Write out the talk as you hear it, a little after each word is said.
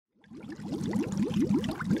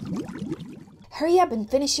hurry up and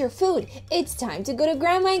finish your food. It's time to go to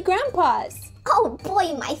Grandma and Grandpa's. Oh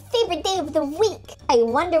boy, my favorite day of the week. I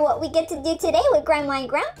wonder what we get to do today with Grandma and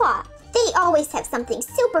Grandpa. They always have something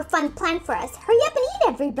super fun planned for us. Hurry up and eat,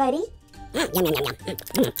 everybody.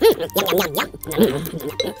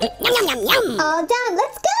 All done,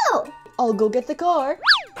 let's go. I'll go get the car.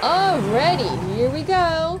 Alrighty, here we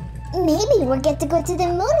go. Maybe we'll get to go to the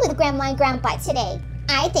moon with Grandma and Grandpa today.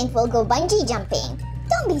 I think we'll go bungee jumping.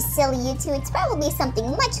 Don't be silly, you two. It's probably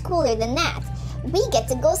something much cooler than that. We get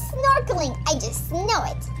to go snorkeling. I just know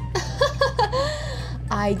it.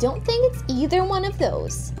 I don't think it's either one of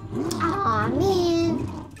those. Aw, man.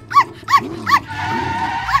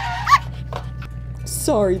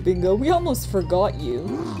 Sorry, Bingo. We almost forgot you.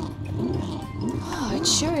 Oh, it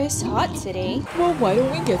sure is hot today. Well, why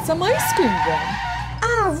don't we get some ice cream then?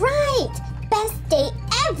 All right. Best day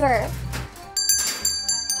ever.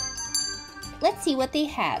 Let's see what they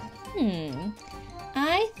have.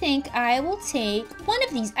 I think I will take one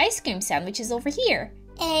of these ice cream sandwiches over here.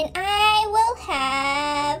 And I will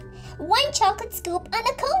have one chocolate scoop on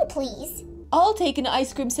a cone, please. I'll take an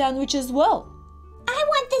ice cream sandwich as well. I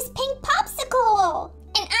want this pink popsicle.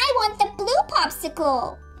 And I want the blue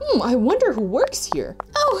popsicle. I wonder who works here.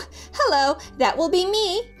 Oh, hello. That will be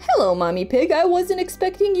me. Hello, Mommy Pig. I wasn't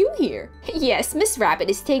expecting you here. Yes, Miss Rabbit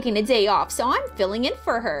is taking a day off, so I'm filling in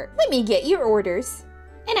for her. Let me get your orders.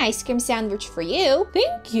 An ice cream sandwich for you.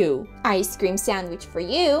 Thank you. Ice cream sandwich for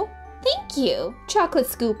you. Thank you. Chocolate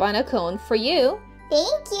scoop on a cone for you.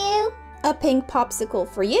 Thank you. A pink popsicle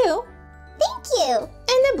for you. Thank you.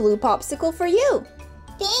 And a blue popsicle for you.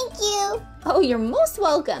 Thank you. Oh, you're most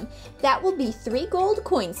welcome. That will be 3 gold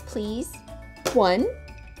coins, please. 1,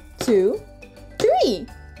 2, 3.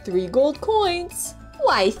 3 gold coins.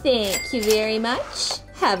 Why, thank you very much.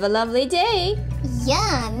 Have a lovely day.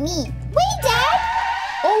 Yummy. Wait, Dad.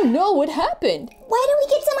 Oh no, what happened? Why don't we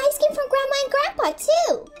get some ice cream from Grandma and Grandpa,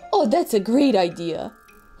 too? Oh, that's a great idea.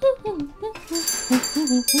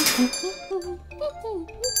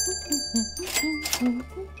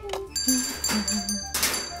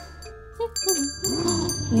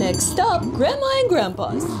 Next up, Grandma and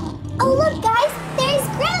Grandpa's. Oh, look, guys. There's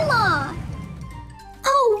Grandma.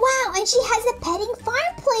 Oh, wow. And she has a petting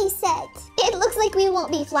farm playset. It looks like we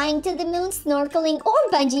won't be flying to the moon, snorkeling,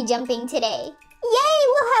 or bungee jumping today. Yay,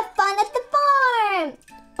 we'll have fun at the farm.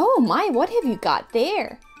 Oh my, what have you got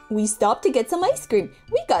there? We stopped to get some ice cream.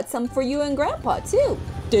 We got some for you and Grandpa, too.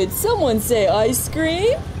 Did someone say ice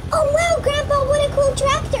cream? Oh, wow, Grandpa, what a cool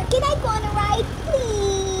tractor. Can I go on a ride,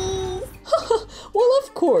 please? Well,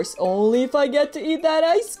 of course, only if I get to eat that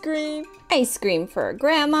ice cream. Ice cream for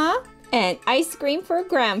Grandma and ice cream for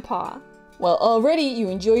Grandpa. Well, already, you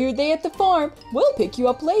enjoy your day at the farm. We'll pick you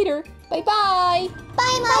up later. Bye-bye.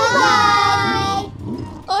 Bye, Mom. Bye.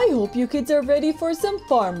 I hope you kids are ready for some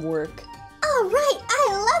farm work. All right,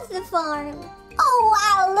 I love the farm. Oh,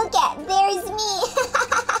 wow, look at, there's me.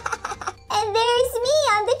 And there's me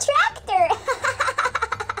on the tractor.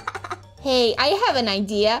 Hey, I have an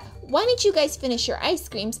idea. Why don't you guys finish your ice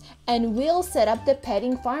creams and we'll set up the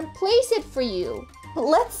petting farm playset for you.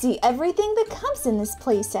 Let's see everything that comes in this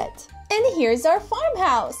playset. And here's our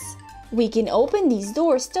farmhouse. We can open these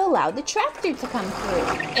doors to allow the tractor to come through.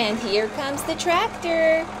 And here comes the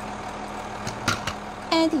tractor.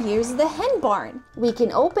 And here's the hen barn. We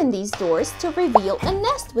can open these doors to reveal a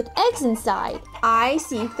nest with eggs inside. I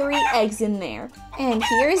see 3 eggs in there. And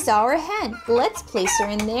here's our hen. Let's place her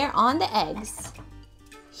in there on the eggs.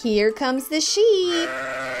 Here comes the sheep.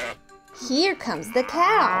 Here comes the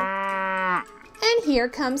cow. And here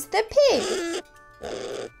comes the pig.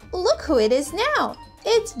 Look who it is now.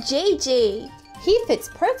 It's JJ. He fits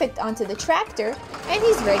perfect onto the tractor and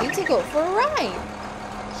he's ready to go for a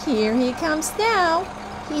ride. Here he comes now.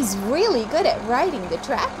 He's really good at riding the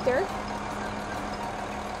tractor.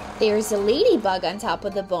 There's a ladybug on top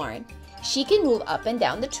of the barn. She can move up and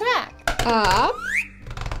down the track. Up,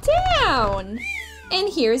 down. And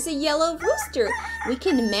here's a yellow rooster. We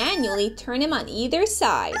can manually turn him on either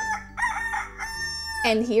side.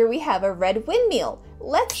 And here we have a red windmill.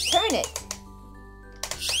 Let's turn it.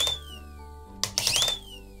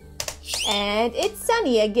 And it's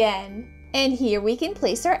sunny again. And here we can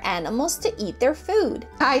place our animals to eat their food.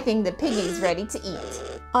 I think the piggy's ready to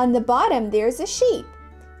eat. On the bottom, there's a sheep.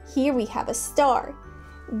 Here we have a star.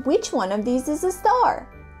 Which one of these is a star?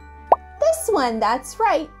 This one, that's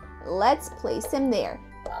right. Let's place him there.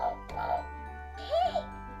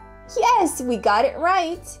 Yes, we got it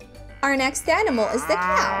right. Our next animal is the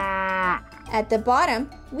cow. At the bottom,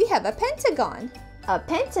 we have a pentagon. A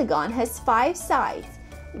pentagon has 5 sides.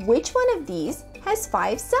 Which one of these has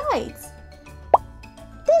 5 sides?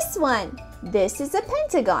 This one. This is a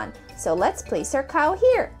pentagon, so let's place our cow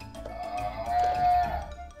here.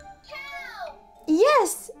 Cow!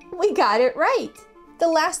 Yes, we got it right. The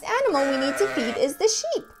last animal we need to feed is the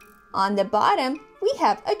sheep. On the bottom, we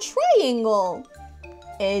have a triangle.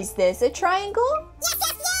 Is this a triangle? Yes,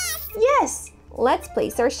 yes, yes! Yes, let's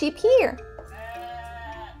place our sheep here.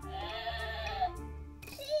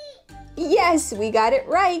 Yes, we got it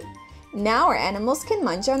right. Now our animals can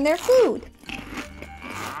munch on their food.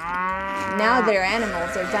 Now that our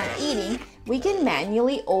animals are done eating, we can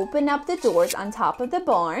manually open up the doors on top of the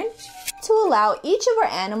barn to allow each of our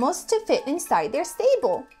animals to fit inside their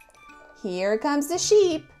stable. Here comes the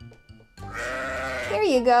sheep. Here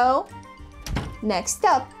you go. Next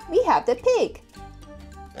up, we have the pig.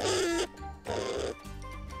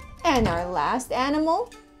 And our last animal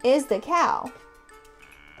is the cow.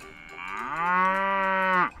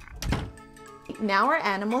 Now our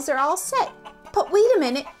animals are all set. But wait a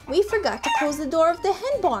minute, we forgot to close the door of the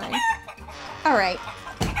hen barn. All right,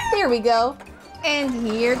 there we go. And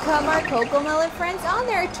here come our Cocomelon friends on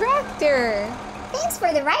their tractor. Thanks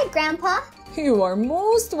for the ride, Grandpa. You are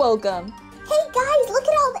most welcome. Hey guys, look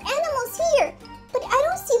at all the animals here. But I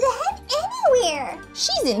don't see the hen anywhere.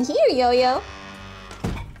 She's in here, Yo-Yo.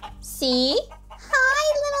 See? Hi,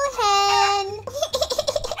 little hen.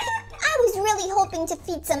 I was really hoping to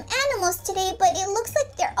feed some animals today, but it looks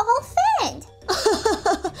like they're all fed.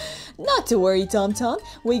 Not to worry, Tom Tom.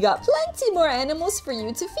 We got plenty more animals for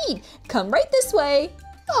you to feed. Come right this way.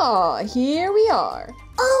 Aw, here we are.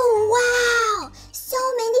 Oh, wow! So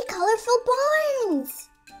many colorful barns.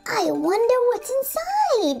 I wonder what's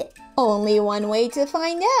inside. Only one way to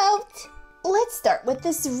find out. Let's start with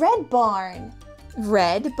this red barn.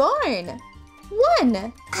 Red barn.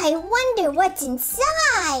 1. I wonder what's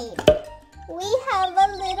inside. We have a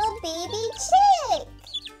little baby chick.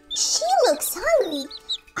 She looks hungry.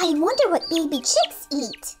 I wonder what baby chicks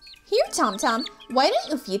eat. Here, Tom Tom, why don't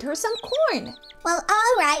you feed her some corn? Well,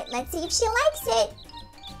 all right. Let's see if she likes it.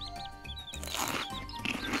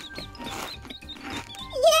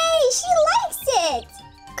 Yay, she likes it.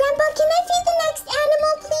 Grandpa, can I feed the next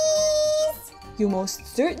animal, please? You most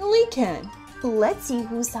certainly can. Let's see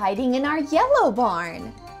who's hiding in our yellow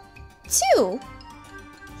barn. 2.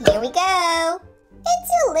 Here we go.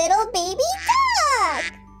 It's a little baby duck.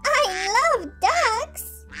 I love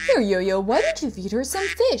ducks. Here, Yo-Yo, why don't you feed her some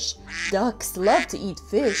fish? Ducks love to eat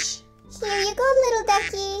fish. Here you go, little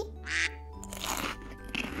ducky.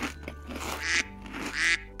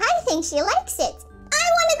 I think she likes it. I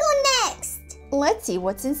want to go next. Let's see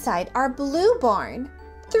what's inside our blue barn.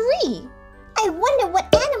 3. I wonder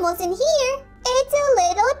what animal's in here. It's a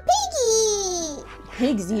little piggy.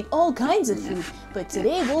 Pigs eat all kinds of food, but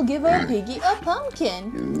today we'll give our piggy a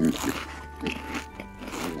pumpkin.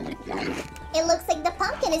 It looks like the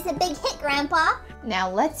pumpkin is a big hit, Grandpa. Now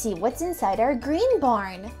let's see what's inside our green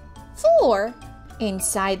barn. 4.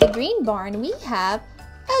 Inside the green barn, we have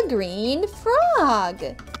a green frog. Do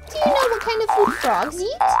you know what kind of food frogs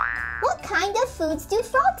eat? What kind of foods do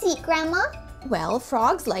frogs eat, Grandma? Well,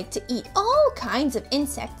 frogs like to eat all kinds of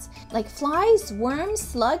insects, like flies, worms,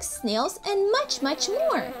 slugs, snails, and much, much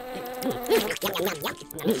more. Ew,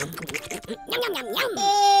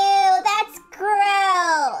 that's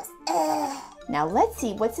gross. Ugh. Now let's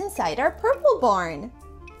see what's inside our purple barn.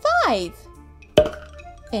 5.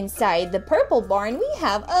 Inside the purple barn, we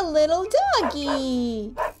have a little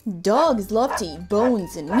doggy. Dogs love to eat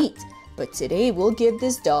bones and meat, but today we'll give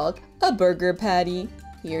this dog a burger patty.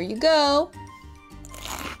 Here you go.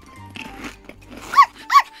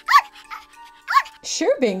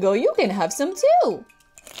 Sure, Bingo, you can have some too.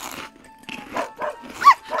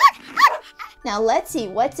 Now let's see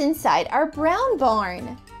what's inside our brown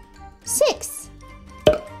barn. 6.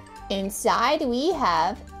 Inside we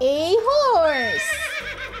have a horse.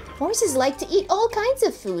 Horses like to eat all kinds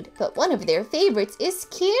of food, but one of their favorites is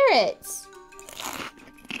carrots.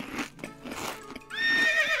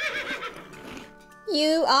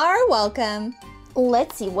 You are welcome.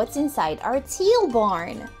 Let's see what's inside our teal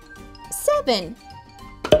barn. 7.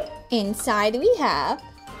 Inside we have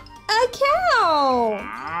a cow.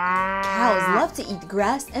 Cows love to eat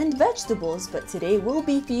grass and vegetables, but today we'll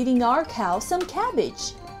be feeding our cow some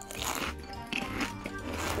cabbage.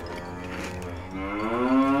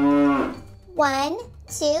 1, 2,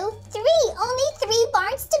 3. Only 3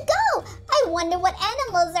 barns to go. I wonder what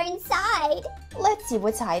animals are inside. Let's see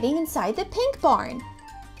what's hiding inside the pink barn.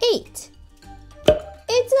 8.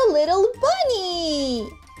 It's a little bunny.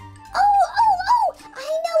 Oh! I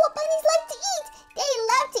know what bunnies like to eat. They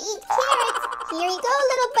love to eat carrots. Here you go,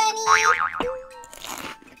 little bunny.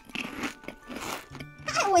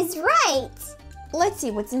 I was right. Let's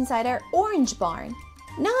see what's inside our orange barn.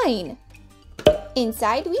 9.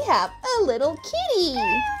 Inside we have a little kitty.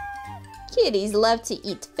 Kitties love to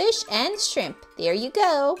eat fish and shrimp. There you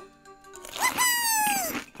go.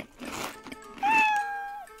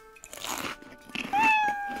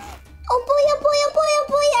 Oh boy, oh boy, oh boy, oh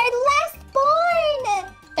boy, our last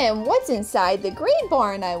barn! And what's inside the gray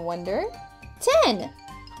barn, I wonder? 10.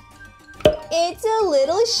 It's a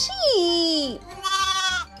little sheep.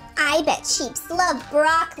 I bet sheep love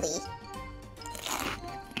broccoli.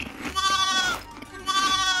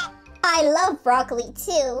 I love broccoli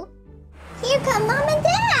too. Here come Mom and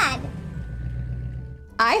Dad.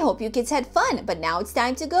 I hope you kids had fun, but now it's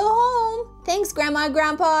time to go home. Thanks, Grandma and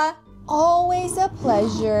Grandpa. Always a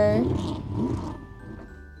pleasure.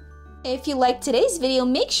 If you liked today's video,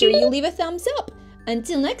 make sure you leave a thumbs up.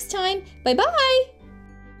 Until next time, bye-bye.